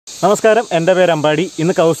നമസ്കാരം, എൻ്റെ പേര് അമ്പാടി.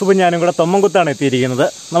 ഇന്ന് കൗസുബും ഞാനും കൂടെ തൊമ്മൻകുത്താണ് എത്തിയിരിക്കുന്നത്.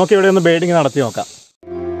 നമുക്കിവിടെ ഒന്ന് ബേഡിങ് നടത്തി നോക്കാം.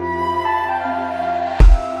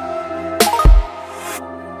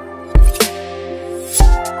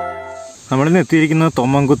 നമ്മളിന്ന് എത്തിയിരിക്കുന്നത്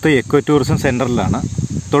തൊമ്മൻകുത്ത് എക്കോ ടൂറിസം സെൻറ്ററിലാണ്.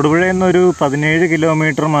 തൊടുപുഴയിൽ നിന്നൊരു 17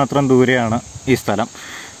 കിലോമീറ്റർ മാത്രം ദൂരെയാണ് ഈ സ്ഥലം.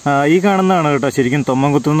 ഈ കാണുന്നതാണ് കേട്ടോ ശരിക്കും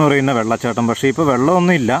തൊമ്മൻകുത്ത് എന്ന് പറയുന്ന വെള്ളച്ചാട്ടം. പക്ഷേ ഇപ്പോൾ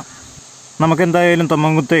വെള്ളമൊന്നും ഇല്ല. നമുക്കെന്തായാലും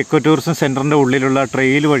തൊമ്മൻകുത്ത് എക്കോ ടൂറിസം സെൻറ്ററിൻ്റെ ഉള്ളിലുള്ള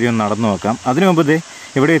ട്രെയിൽ വഴി ഒന്ന് നടന്നു നോക്കാം. അതിനു മുമ്പ്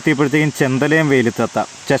ഇവിടെ എത്തിയപ്പോഴത്തേക്കും ചെന്തലയം വെയിലത്തത്ത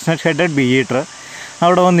ചെസ്റ്റ്നട്ട് ഹെഡഡ് ബി ഈറ്റർ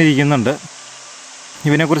അവിടെ വന്നിരിക്കുന്നുണ്ട്.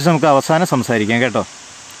 ഇതിനെക്കുറിച്ച് നമുക്ക് അവസാനം സംസാരിക്കാം കേട്ടോ.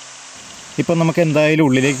 ഇപ്പം നമുക്ക് എന്തായാലും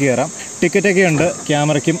ഉള്ളിലേക്ക് കയറാം. ടിക്കറ്റൊക്കെ ഉണ്ട്,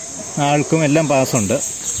 ക്യാമറയ്ക്കും ആൾക്കും എല്ലാം പാസ്സുണ്ട്.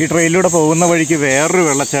 ഈ ട്രെയിനിലൂടെ പോകുന്ന വഴിക്ക് വേറൊരു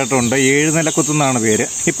വെള്ളച്ചാട്ടമുണ്ട്, 7 നിലക്കുത്തെന്നാണ് പേര്.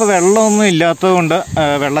 ഇപ്പോൾ വെള്ളമൊന്നും ഇല്ലാത്തതുകൊണ്ട്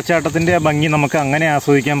വെള്ളച്ചാട്ടത്തിൻ്റെ ഭംഗി നമുക്ക് അങ്ങനെ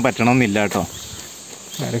ആസ്വദിക്കാൻ പറ്റണമെന്നില്ല കേട്ടോ.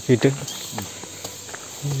 ഇറക്കിയിട്ട്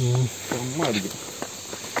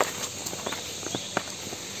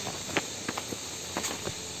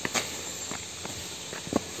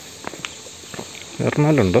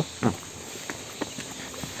എറണാകുളമുണ്ടോ?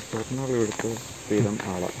 എറണാകുളം എടുത്ത് സ്ഥിരം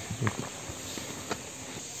ആളാണ്.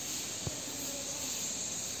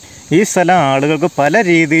 ഈ സ്ഥലം ആളുകൾക്ക് പല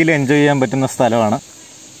രീതിയിൽ എൻജോയ് ചെയ്യാൻ പറ്റുന്ന സ്ഥലമാണ്.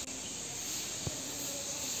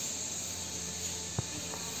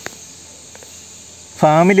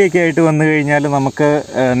 ഫാമിലിയൊക്കെ ആയിട്ട് വന്നു കഴിഞ്ഞാൽ നമുക്ക്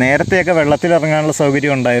നേരത്തെയൊക്കെ വെള്ളത്തിലിറങ്ങാനുള്ള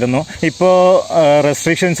സൗകര്യം ഉണ്ടായിരുന്നു. ഇപ്പോൾ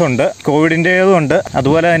റെസ്ട്രിക്ഷൻസ് ഉണ്ട്, കോവിഡിൻ്റേതും ഉണ്ട്.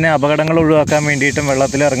 അതുപോലെ തന്നെ അപകടങ്ങൾ ഒഴിവാക്കാൻ വേണ്ടിയിട്ടും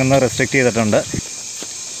വെള്ളത്തിലിറങ്ങുന്നത് റെസ്ട്രിക്റ്റ് ചെയ്തിട്ടുണ്ട്.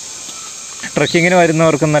 ട്രക്കിങ്ങിന്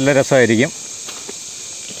വരുന്നവർക്കും നല്ല രസമായിരിക്കും.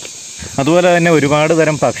 അതുപോലെ തന്നെ ഒരുപാട്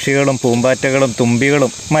തരം പക്ഷികളും പൂമ്പാറ്റകളും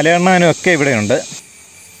തുമ്പികളും മലയണ്ണാനും ഒക്കെ ഇവിടെയുണ്ട്.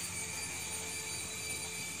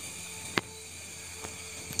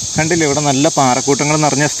 കണ്ടില്ലേ, ഇവിടെ നല്ല പാറക്കൂട്ടങ്ങൾ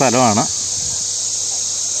നിറഞ്ഞ സ്ഥലമാണ്.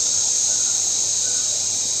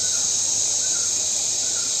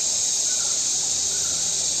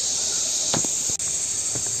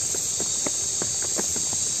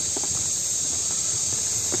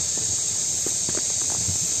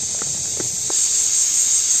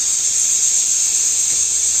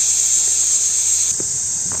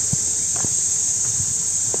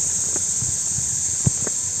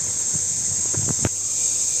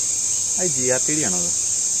 GRTD ആണത്?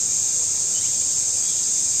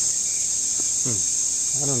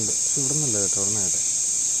 അതുണ്ട്. ഇവിടെ നിന്നല്ല കേട്ടോ, അവിടെ നിന്ന് കേട്ടെ.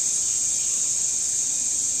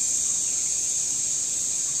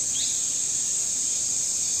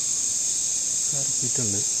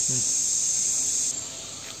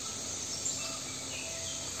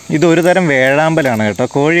 ഇതൊരു തരം വേഴാമ്പലാണ് കേട്ടോ,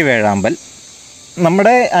 കോഴി വേഴാമ്പൽ.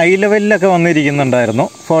 നമ്മുടെ ഐ ലെവലിലൊക്കെ വന്നിരിക്കുന്നുണ്ടായിരുന്നു.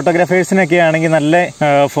 ഫോട്ടോഗ്രാഫേഴ്സിനൊക്കെ ആണെങ്കിൽ നല്ല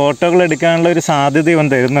ഫോട്ടോകൾ എടുക്കാനുള്ള ഒരു സാധ്യത ഇവൻ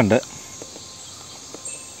തരുന്നുണ്ട്.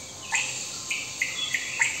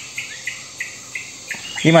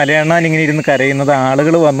 ഈ മലയണ്ണാൻ ഇങ്ങനെ ഇരുന്ന് കരയുന്നത്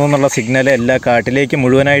ആളുകൾ വന്നു എന്നുള്ള സിഗ്നൽ എല്ലാ കാട്ടിലേക്ക്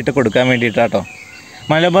മുഴുവനായിട്ട് കൊടുക്കാൻ വേണ്ടിയിട്ടാട്ടോ.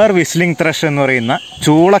 മലബാർ വിസ്ലിംഗ് ത്രഷ് എന്ന് പറയുന്ന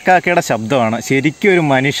ചൂളക്കാക്കയുടെ ശബ്ദമാണ്. ശരിക്കും ഒരു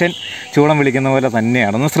മനുഷ്യൻ ചൂളം വിളിക്കുന്ന പോലെ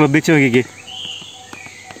തന്നെയാണ്. ഒന്ന് ശ്രദ്ധിച്ചു നോക്കിക്കേ.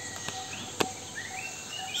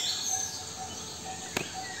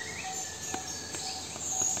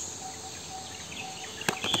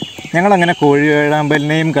 ഞങ്ങളങ്ങനെ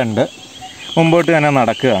കോഴിവേഴാമ്പലിനെയും കണ്ട് മുമ്പോട്ട് തന്നെ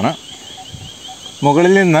നടക്കുകയാണ്.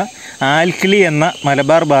 മുകളിൽ നിന്ന് ആൽക്കിളി എന്ന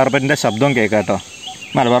മലബാർ ബാർബറ്റിൻ്റെ ശബ്ദം കേൾക്കാം കേട്ടോ.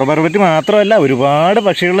 മലബാർ ബാർബറ്റ് മാത്രമല്ല, ഒരുപാട്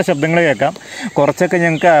പക്ഷികളുടെ ശബ്ദങ്ങൾ കേൾക്കാം. കുറച്ചൊക്കെ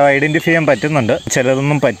ഞങ്ങൾക്ക് ഐഡൻറ്റിഫൈ ചെയ്യാൻ പറ്റുന്നുണ്ട്,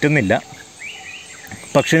 ചിലതൊന്നും പറ്റുന്നില്ല.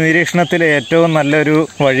 പക്ഷി നിരീക്ഷണത്തിലെ ഏറ്റവും നല്ലൊരു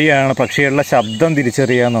വഴിയാണ് പക്ഷികളുടെ ശബ്ദം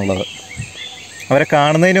തിരിച്ചറിയുക എന്നുള്ളത്. അവരെ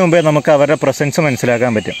കാണുന്നതിന് മുമ്പേ നമുക്ക് അവരുടെ പ്രസൻസ്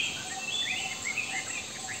മനസ്സിലാക്കാൻ പറ്റും.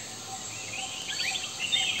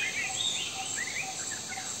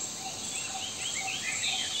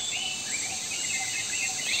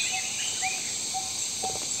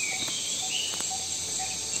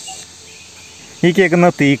 ഈ കേൾക്കുന്ന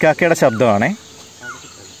തീക്കാക്കയുടെ ശബ്ദമാണേ.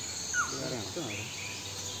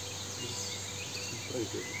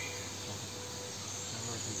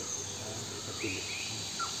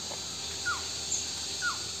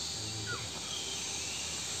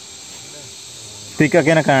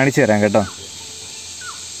 തീക്കാക്കേനെ കാണിച്ചു തരാം കേട്ടോ.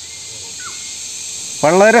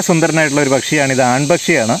 വളരെ സുന്ദരനായിട്ടുള്ള ഒരു പക്ഷിയാണ്. ഇത്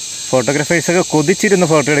ആൺപക്ഷിയാണ്. ഫോട്ടോഗ്രാഫേഴ്സൊക്കെ കൊതിച്ചിരുന്ന്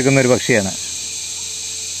ഫോട്ടോ എടുക്കുന്ന ഒരു പക്ഷിയാണ്.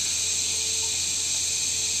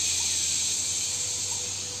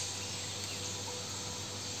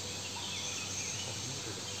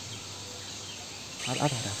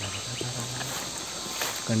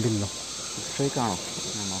 കണ്ടില്ലോ, കാണോ?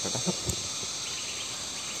 ഞാൻ നോക്കട്ടെ.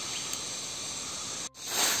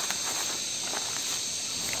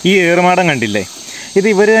 ഈ ഏറുമാടം കണ്ടില്ലേ, ഇത്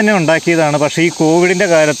ഇവർ തന്നെ ഉണ്ടാക്കിയതാണ്. പക്ഷേ ഈ കോവിഡിൻ്റെ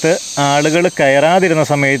കാലത്ത് ആളുകൾ കയറാതിരുന്ന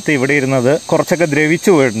സമയത്ത് ഇവിടെ ഇരുന്നത് കുറച്ചൊക്കെ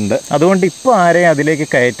ദ്രവിച്ചു പോയിട്ടുണ്ട്. അതുകൊണ്ട് ഇപ്പോൾ ആരെയും അതിലേക്ക്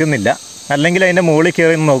കയറ്റുന്നില്ല. അല്ലെങ്കിൽ അതിൻ്റെ മുകളിൽ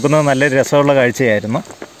കയറി നോക്കുന്നത് നല്ല രസമുള്ള കാഴ്ചയായിരുന്നു.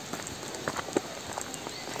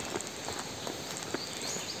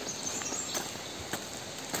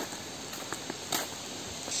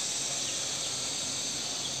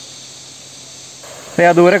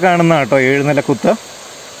 ദൂരെ കാണുന്ന കേട്ടോ എഴുന്നേലക്കുത്ത്.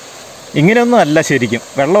 ഇങ്ങനെയൊന്നും അല്ല ശരിക്കും.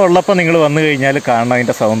 വെള്ളമുള്ളപ്പോൾ നിങ്ങൾ വന്നു കഴിഞ്ഞാൽ കാണണം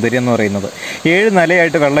അതിൻ്റെ സൗന്ദര്യം എന്ന് പറയുന്നത്. 7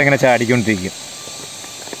 നിലയായിട്ട് വെള്ളം ഇങ്ങനെ ചാടിക്കൊണ്ടിരിക്കും.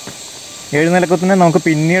 എഴുന്നേലക്കുത്തിനെ നമുക്ക്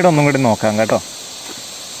പിന്നീട് ഒന്നും കൂടി നോക്കാം കേട്ടോ.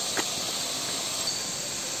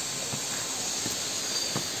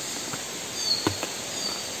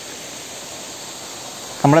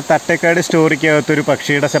 നമ്മളെ തട്ടേക്കാട് സ്റ്റോറിക്കകത്തൊരു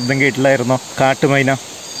പക്ഷിയുടെ ശബ്ദം കേട്ടില്ലായിരുന്നോ? കാട്ടുമൈന.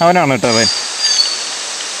 അവനാണ് കേട്ടോ അവൻ.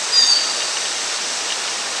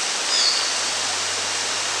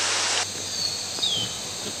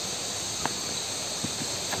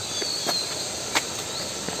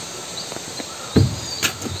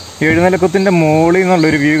 എഴുന്നേലക്കുത്തിൻ്റെ മുകളിൽ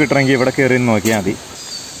നിന്നുള്ളൊരു വ്യൂ കിട്ടണമെങ്കിൽ ഇവിടെ കയറി നോക്കിയാൽ മതി.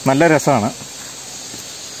 നല്ല രസമാണ്.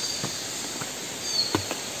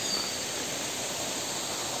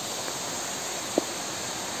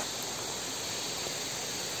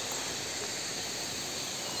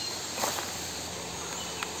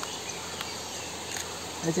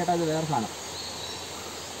 ചേട്ടാ അത് വേറെ സാധനം.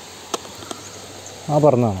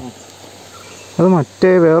 പറഞ്ഞാണ് അത്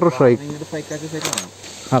മറ്റേ വേറൊരു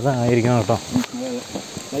അതായിരിക്കണം കേട്ടോ.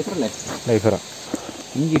 ലൈഫറാ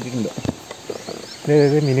കിട്ടിയിട്ടുണ്ട്.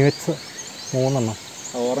 മിനിവെറ്റ്സ് 3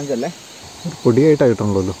 ഓറഞ്ച് അല്ലേ? പൊടിയായിട്ടാണ്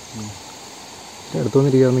കിട്ടണല്ലോ.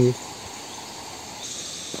 എടുത്തുവന്നിരിക്കുകയാണെങ്കിൽ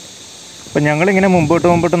അപ്പം ഞങ്ങളിങ്ങനെ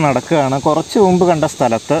മുമ്പോട്ട് നടക്കുകയാണ്. കുറച്ച് മുമ്പ് കണ്ട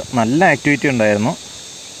സ്ഥലത്ത് നല്ല ആക്ടിവിറ്റി ഉണ്ടായിരുന്നു.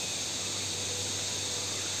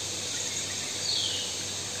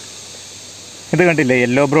 ഇത് കണ്ടില്ലേ,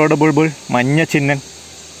 യെല്ലോ ബ്രോഡ് ബുൾബുൾ, മഞ്ഞ ചിന്നൻ.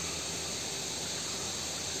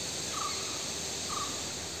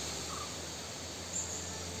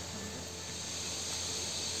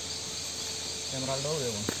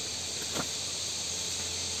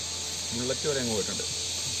 ബുള്ളറ്റ് വരെ അങ്ങ് പോയിട്ടുണ്ട്.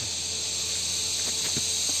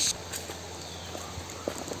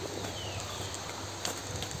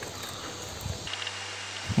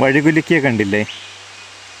 വഴികുലുക്കിയ കണ്ടില്ലേ?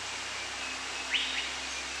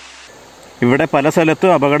 ഇവിടെ പല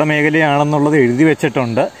സ്ഥലത്തും അപകട മേഖലയാണെന്നുള്ളത് എഴുതി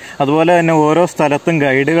വെച്ചിട്ടുണ്ട്. അതുപോലെ തന്നെ ഓരോ സ്ഥലത്തും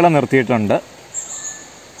ഗൈഡുകളെ നിർത്തിയിട്ടുണ്ട്.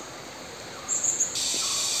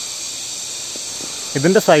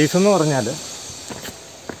 ഇതിൻ്റെ സൈസ് എന്ന് പറഞ്ഞാൽ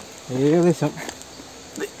ഏകദേശം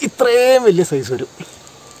ഇത്രയും വലിയ സൈസ് വരും.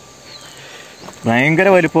 ഭയങ്കര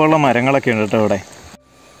വലിപ്പമുള്ള മരങ്ങളൊക്കെ ഉണ്ട് കേട്ടോ ഇവിടെ.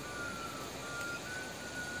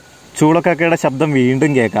 ചൂളക്കാക്കയുടെ ശബ്ദം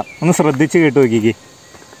വീണ്ടും കേൾക്കാം. ഒന്ന് ശ്രദ്ധിച്ച് കേട്ടു നോക്കിക്കേ.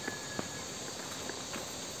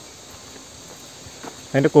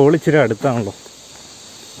 അതിൻ്റെ കോൾ ഇച്ചിരി അടുത്താണല്ലോ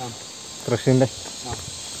ഫ്രഷിൻ്റെ.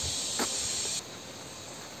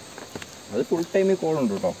 അത് ഫുൾ ടൈം ഈ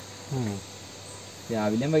കോളുണ്ട് കേട്ടോ.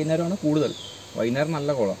 രാവിലെയും വൈകുന്നേരമാണ് കൂടുതൽ. വൈകുന്നേരം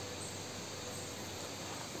നല്ല കോളാണ്.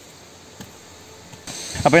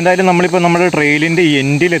 അപ്പോൾ എന്തായാലും നമ്മളിപ്പോൾ നമ്മുടെ ട്രെയിലിൻ്റെ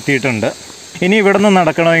എൻഡിലെത്തിയിട്ടുണ്ട്. ഇനി ഇവിടെ നിന്ന്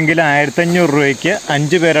നടക്കണമെങ്കിൽ 1500 രൂപയ്ക്ക്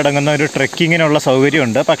 5 പേരടങ്ങുന്ന ഒരു ട്രെക്കിങ്ങിനുള്ള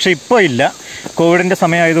സൗകര്യമുണ്ട്. പക്ഷേ ഇപ്പോൾ ഇല്ല, കോവിഡിൻ്റെ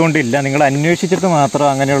സമയമായതുകൊണ്ടില്ല. നിങ്ങൾ അന്വേഷിച്ചിട്ട് മാത്രം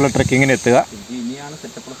അങ്ങനെയുള്ള ട്രെക്കിങ്ങിന് എത്തുക. ഇനിയാണ്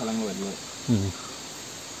സെറ്റപ്പുള്ള സ്ഥലങ്ങൾ വരുന്നത്.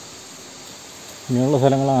 ഇനിയുള്ള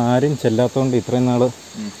സ്ഥലങ്ങൾ ആരും ചെല്ലാത്തതുകൊണ്ട് ഇത്രയും നാൾ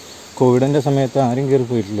കോവിഡിൻ്റെ സമയത്ത് ആരും കയറി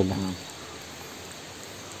പോയിട്ടില്ലല്ലോ.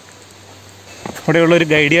 ഇവിടെയുള്ളൊരു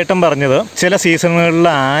ഗൈഡിയേട്ടൻ പറഞ്ഞത് ചില സീസണുകളിൽ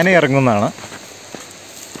ആന ഇറങ്ങുന്നതാണ്.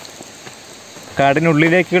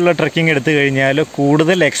 കാടിനുള്ളിലേക്കുള്ള ട്രെക്കിംഗ് എടുത്തു കഴിഞ്ഞാൽ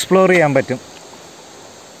കൂടുതൽ എക്സ്പ്ലോർ ചെയ്യാൻ പറ്റും.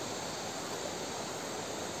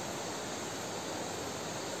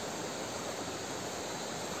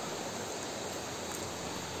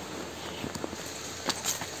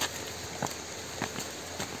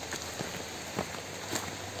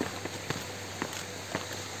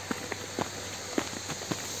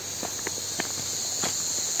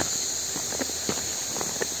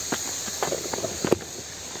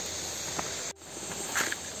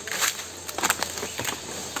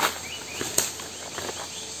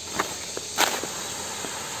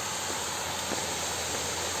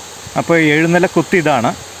 അപ്പോൾ എഴുന്നേലക്കുത്ത് ഇതാണ്.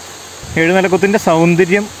 എഴുന്നേലക്കുത്തിൻ്റെ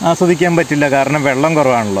സൗന്ദര്യം ആസ്വദിക്കാൻ പറ്റില്ല, കാരണം വെള്ളം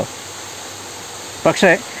കുറവാണല്ലോ.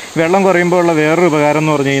 പക്ഷേ വെള്ളം കുറയുമ്പോൾ ഉള്ള വേറൊരു ഉപകാരം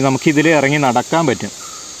എന്ന് പറഞ്ഞു കഴിഞ്ഞാൽ നമുക്കിതിൽ ഇറങ്ങി നടക്കാൻ പറ്റും.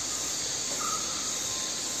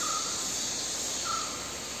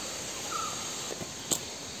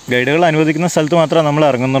 ഗൈഡുകൾ അനുവദിക്കുന്ന സ്ഥലത്ത് മാത്രമേ നമ്മൾ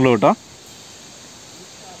ഇറങ്ങുന്നുള്ളൂ കേട്ടോ.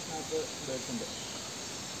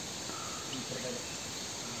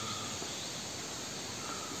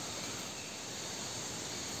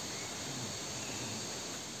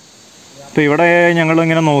 അപ്പോൾ ഇവിടെ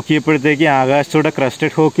ഞങ്ങളിങ്ങനെ നോക്കിയപ്പോഴത്തേക്ക് ആകാശത്തൂടെ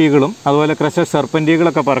ക്രസ്റ്റഡ് ഹോക്കികളും അതുപോലെ ക്രസ്റ്റഡ്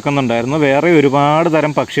സെർപ്പൻറ്റികളൊക്കെ പറക്കുന്നുണ്ടായിരുന്നു. വേറെ ഒരുപാട്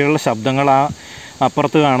തരം പക്ഷികളുടെ ശബ്ദങ്ങൾ ആ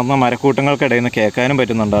അപ്പുറത്ത് കാണുന്ന മരക്കൂട്ടങ്ങൾക്കിടയിൽ നിന്ന് കേൾക്കാനും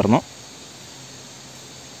പറ്റുന്നുണ്ടായിരുന്നു.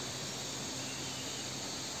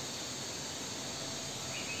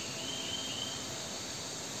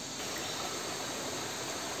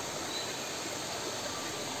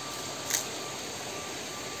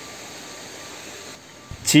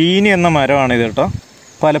 ചീനി എന്ന മരമാണിത് കേട്ടോ.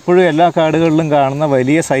 പലപ്പോഴും എല്ലാ കാടുകളിലും കാണുന്ന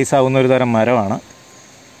വലിയ സൈസാവുന്ന ഒരു തരം മരമാണ്.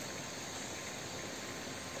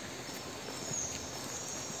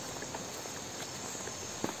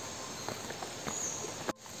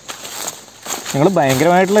 ഞങ്ങൾ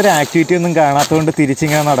ഭയങ്കരമായിട്ടുള്ളൊരു ആക്ടിവിറ്റി ഒന്നും കാണാത്തതുകൊണ്ട്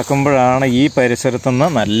തിരിച്ചിങ്ങനെ നടക്കുമ്പോഴാണ് ഈ പരിസരത്തുനിന്ന്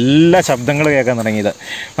നല്ല ശബ്ദങ്ങൾ കേൾക്കാൻ തുടങ്ങിയത്.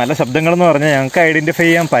 നല്ല ശബ്ദങ്ങളെന്ന് പറഞ്ഞാൽ ഞങ്ങൾക്ക് ഐഡൻറ്റിഫൈ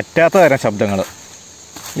ചെയ്യാൻ പറ്റാത്ത തരം ശബ്ദങ്ങൾ.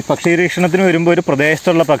 ഈ പക്ഷി നിരീക്ഷണത്തിന് വരുമ്പോൾ ഒരു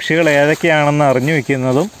പ്രദേശത്തുള്ള പക്ഷികൾ ഏതൊക്കെയാണെന്ന് അറിഞ്ഞു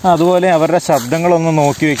വയ്ക്കുന്നതും അതുപോലെ അവരുടെ ശബ്ദങ്ങളൊന്ന്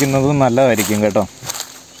നോക്കി വയ്ക്കുന്നതും നല്ലതായിരിക്കും കേട്ടോ.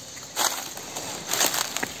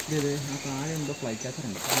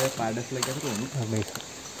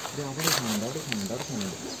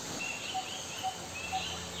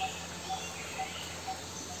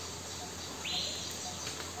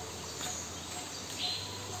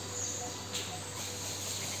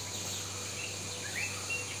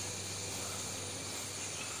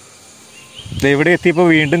 ഇവിടെ എത്തിയപ്പോൾ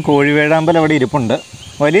വീണ്ടും കോഴിവേഴാമ്പൽ അവിടെ ഇരിപ്പുണ്ട്.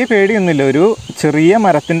 വലിയ പേടിയൊന്നുമില്ല, ഒരു ചെറിയ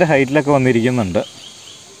മരത്തിൻ്റെ ഹൈറ്റിലൊക്കെ വന്നിരിക്കുന്നുണ്ട്.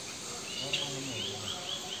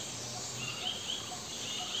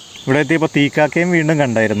 ഇവിടെ എത്തിയപ്പോൾ തീക്കാക്കയും വീണ്ടും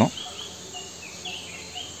കണ്ടായിരുന്നു.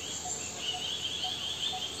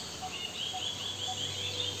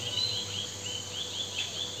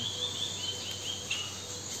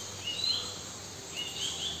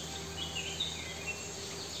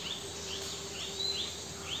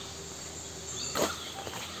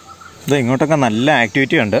 ഇത് ഇങ്ങോട്ടൊക്കെ നല്ല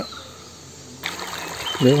ആക്ടിവിറ്റി ഉണ്ട്.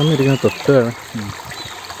 വന്നിരിക്കുന്ന തൊട്ട്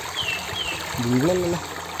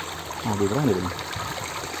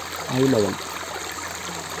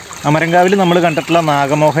അമരങ്കാവിൽ നമ്മൾ കണ്ടിട്ടുള്ള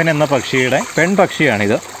നാഗമോഹൻ എന്ന പക്ഷിയുടെ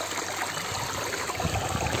പെൺപക്ഷിയാണിത്.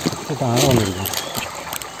 താഴെ വന്നിരിക്കുന്നു.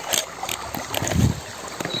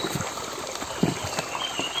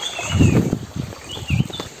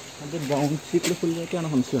 അത് ബ്രൗൺ ഷീറ്റിൽ ഫുള്ളായിട്ടാണ്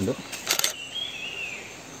സംശയമുണ്ട്.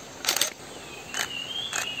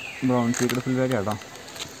 ബ്രൗൺ ഷീറ്റ് ഫുൾ വേഗം കേട്ടോ.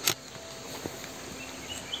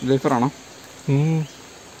 ജയ്ഫറാണോ?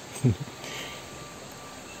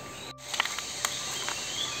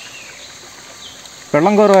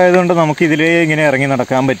 വെള്ളം കുറവായതുകൊണ്ട് നമുക്ക് ഇതിലേ ഇങ്ങനെ ഇറങ്ങി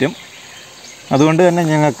നടക്കാൻ പറ്റും. അതുകൊണ്ട് തന്നെ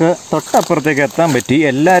ഞങ്ങൾക്ക് തൊട്ടപ്പുറത്തേക്ക് എത്താൻ പറ്റി.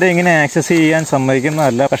 എല്ലാവരെയും ഇങ്ങനെ ആക്സസ് ചെയ്യാൻ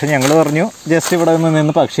സമ്മതിക്കുന്നതല്ല. പക്ഷെ ഞങ്ങൾ പറഞ്ഞു ജസ്റ്റ് ഇവിടെ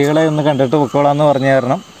നിന്ന് പക്ഷികളെ ഒന്ന് കണ്ടിട്ട് പൊക്കോളാന്ന് പറഞ്ഞ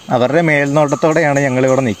കാരണം അവരുടെ മേൽനോട്ടത്തോടെയാണ്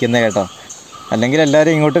ഞങ്ങളിവിടെ നിൽക്കുന്നത് കേട്ടോ. അല്ലെങ്കിൽ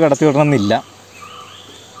എല്ലാവരും ഇങ്ങോട്ട് കടത്തി വിടണമെന്നില്ല.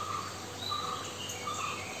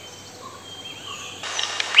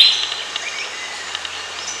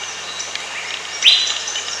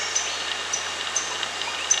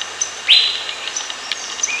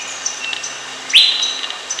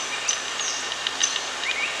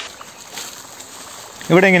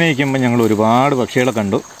 ഇവിടെ ഇങ്ങനെ ഇരിക്കുമ്പോൾ ഞങ്ങൾ ഒരുപാട് പക്ഷികളെ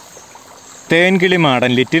കണ്ടു. തേൻകിളി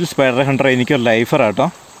മാടൻ, ലിറ്റിൽ സ്പൈഡർ ഹണ്ടർ എനിക്കൊരു ലൈഫറാട്ടോ.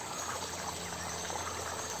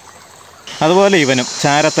 അതുപോലെ ഇവനും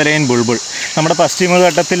ചാരത്തലയൻ ബുൾബുൾ നമ്മുടെ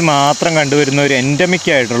പശ്ചിമഘട്ടത്തിൽ മാത്രം കണ്ടുവരുന്ന ഒരു എൻഡമിക്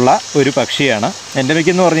ആയിട്ടുള്ള ഒരു പക്ഷിയാണ്.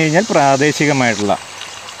 എൻഡമിക് എന്ന് പറഞ്ഞു കഴിഞ്ഞാൽ പ്രാദേശികമായിട്ടുള്ള.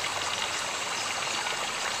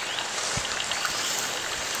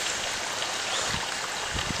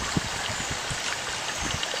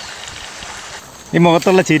 ഈ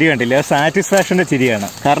മുഖത്തുള്ള ചിരി കണ്ടില്ല, സാറ്റിസ്ഫാക്ഷൻ്റെ ചിരിയാണ്.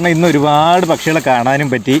 കാരണം ഇന്ന് ഒരുപാട് പക്ഷികളെ കാണാനും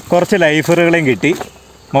പറ്റി, കുറച്ച് ലൈഫറുകളെയും കിട്ടി.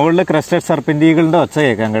 മുകളിൽ ക്രസ്റ്റഡ് സർപ്പൻറ്റീകളുടെ ഒച്ച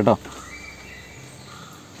കേൾക്കാം കേട്ടോ.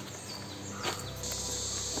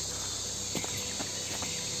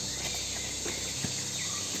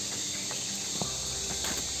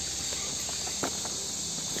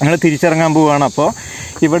 ഞങ്ങൾ തിരിച്ചിറങ്ങാൻ പോവുകയാണ്. അപ്പോൾ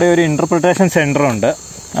ഇവിടെ ഒരു ഇൻ്റർപ്രിട്ടേഷൻ സെൻ്ററുണ്ട്.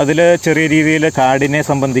 അതിൽ ചെറിയ രീതിയിൽ കാടിനെ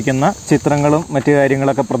സംബന്ധിക്കുന്ന ചിത്രങ്ങളും മറ്റു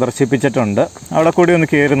കാര്യങ്ങളൊക്കെ പ്രദർശിപ്പിച്ചിട്ടുണ്ട്. അവിടെ കൂടി ഒന്ന്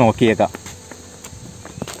കയറി നോക്കിയേക്കാം.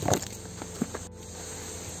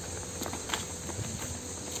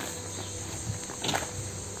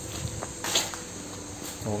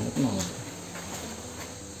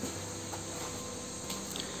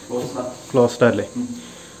 ക്ലോസ്ഡ് അല്ലേ?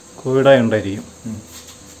 കോവിഡായി ഉണ്ടായിരിക്കും.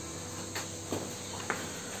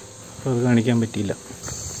 അപ്പോൾ അത് കാണിക്കാൻ പറ്റിയില്ല.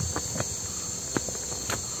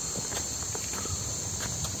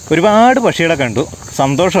 ഒരുപാട് പക്ഷികളെ കണ്ടു,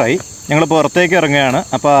 സന്തോഷമായി. ഞങ്ങൾ പുറത്തേക്ക് ഇറങ്ങുകയാണ്.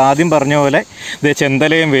 അപ്പോൾ ആദ്യം പറഞ്ഞ പോലെ ഇത്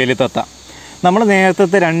ചെന്തലയും വേലിത്തത്ത. നമ്മൾ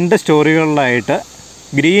നേരത്തെ 2 സ്റ്റോറികളിലായിട്ട്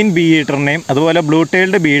ഗ്രീൻ ബീ ഈറ്ററിനെയും അതുപോലെ ബ്ലൂ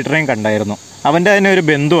ടൈൽഡ് ബീ ഈറ്ററിനെയും കണ്ടായിരുന്നു. അവൻ്റെ തന്നെ ഒരു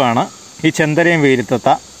ബന്ധുവാണ് ഈ ചെന്തലയും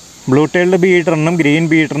വേലിത്തത്ത. Blue tailed B ഈറ്ററിനും green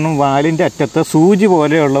B ഈറ്ററിനും വാലിൻ്റെ അറ്റത്ത് സൂചി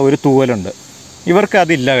പോലെയുള്ള ഒരു തൂവലുണ്ട്. ഇവർക്ക്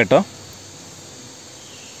അതില്ല കേട്ടോ.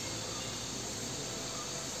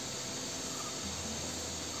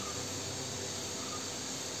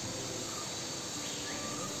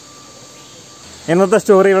 ഇന്നത്തെ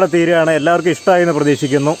സ്റ്റോറി ഇവിടെ തീരുകയാണ്. എല്ലാവർക്കും ഇഷ്ടമായി എന്ന്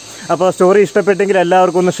പ്രതീക്ഷിക്കുന്നു. അപ്പോൾ സ്റ്റോറി ഇഷ്ടപ്പെട്ടെങ്കിൽ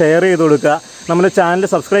എല്ലാവർക്കും ഒന്ന് ഷെയർ ചെയ്ത് കൊടുക്കുക. നമ്മുടെ ചാനൽ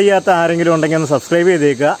സബ്സ്ക്രൈബ് ചെയ്യാത്ത ആരെങ്കിലും ഉണ്ടെങ്കിൽ ഒന്ന് സബ്സ്ക്രൈബ്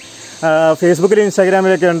ചെയ്തേക്കുക. ഫേസ്ബുക്കിലും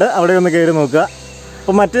ഇൻസ്റ്റാഗ്രാമിലൊക്കെ ഉണ്ട്, അവിടെ ഒന്ന് കയറി നോക്കുക.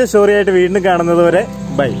 അപ്പോൾ മറ്റൊരു സ്റ്റോറിയായിട്ട് വീണ്ടും കാണുന്നത് വരെ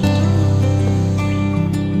ബൈ.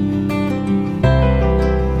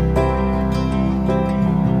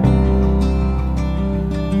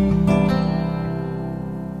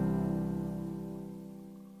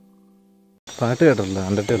 പാട്ട് കേട്ടിട്ടില്ല,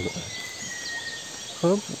 കണ്ടിട്ടേ ഉള്ളൂ.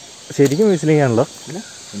 അപ്പോൾ ശരിക്കും വിസിലിംഗ് ആണല്ലോ.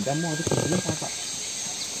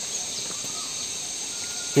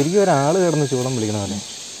 ശരിക്കും ഒരാൾ കിടന്ന് ചൂളം വിളിക്കണ പോലെ.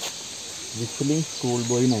 Whistling school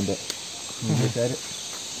boy mind.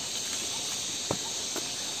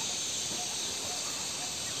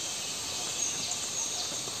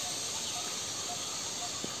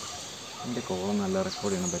 എൻ്റെ കോളം നല്ല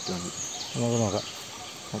റെക്കോർഡ് ചെയ്യാൻ പറ്റുമെങ്കിൽ നമുക്ക്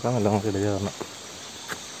നോക്കാമല്ല, നമുക്ക് ഇടുക കാരണം.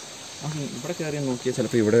 ഇവിടെ കയറി നോക്കിയാൽ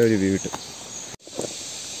ചിലപ്പോൾ ഇവിടെ ഒരു വ്യൂ കിട്ടും.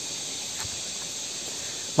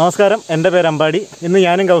 നമസ്കാരം, എൻ്റെ പേര് അമ്പാടി. ഇന്ന്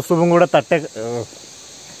ഞാനും കൗസ്തുഭും കൂടെ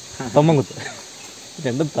തൊമ്മൻകുത്ത്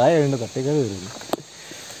രണ്ടും താഴെ വേണ്ട തട്ടേക്കാട് വരുന്നു.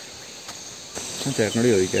 ചേട്ടനോട്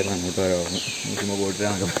ചോദിക്കായിരുന്നു അങ്ങോട്ട് വരാമെന്ന്. നോക്കുമ്പോൾ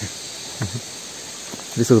പോയിട്ടാണ്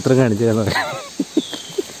ഒരു സൂത്രം കാണിച്ചു തരാൻ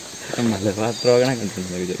മലയാളം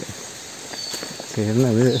കണ്ടിട്ടുണ്ട് ചേട്ടൻ.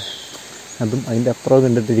 അതും അതിൻ്റെ അപ്പുറം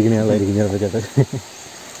കണ്ടിട്ടിരിക്കുന്ന ആളായിരിക്കും ചിലപ്പോൾ ചേട്ടൻ.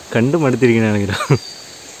 കണ്ടു മടുത്തിരിക്കണാണെങ്കിലോ.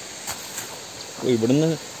 ഇവിടുന്ന്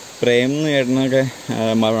പ്രേം ചേട്ടനൊക്കെ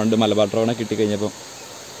പണ്ട് മലബാർ ട്രോണെ കിട്ടിക്കഴിഞ്ഞപ്പോൾ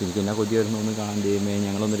എനിക്ക് എന്നാ കൊതി വരുന്ന ഒന്ന് കാണാൻ ചെയ്യുമ്പോൾ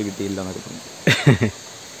ഞങ്ങളൊന്നും കിട്ടിയില്ല എന്നൊക്കെ പറഞ്ഞു.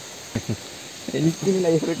 എനിക്ക്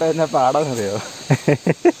ലൈഫ് കിട്ടാൻ പാടാന്നറിയോ.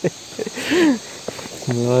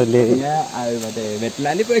 മറ്റേ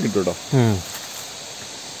വെറ്റ്ലാൻഡിൽ പോയി കിട്ടും കേട്ടോ.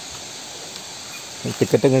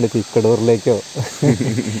 ടിക്കറ്റൊക്കെ എടുക്കും ഇക്കഡോറിലേക്കോ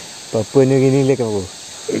പപ്പുവ ന്യൂഗിനിയിലേക്കോ പോകും.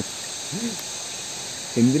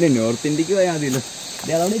 എന്തിനാ നോർത്ത് ഇന്ത്യക്ക് പോയാൽ മതിയല്ലോ.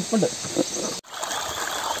 അതവിടെ ഇപ്പുണ്ട്.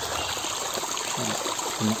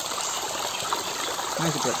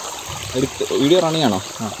 വീഡിയോ റണ്ണിങ് ആണോ?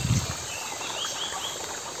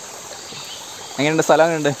 എങ്ങനെയുണ്ട് സ്ഥലം?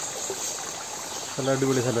 എങ്ങനെയുണ്ട്? നല്ല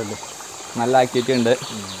അടിപൊളി സ്ഥലമല്ലേ. നല്ല ആക്ടിവിറ്റി ഉണ്ട്.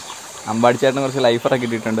 അമ്പാടിച്ചേട്ടന് കുറച്ച് ലൈഫറൊക്കെ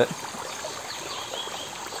കിട്ടിയിട്ടുണ്ട്.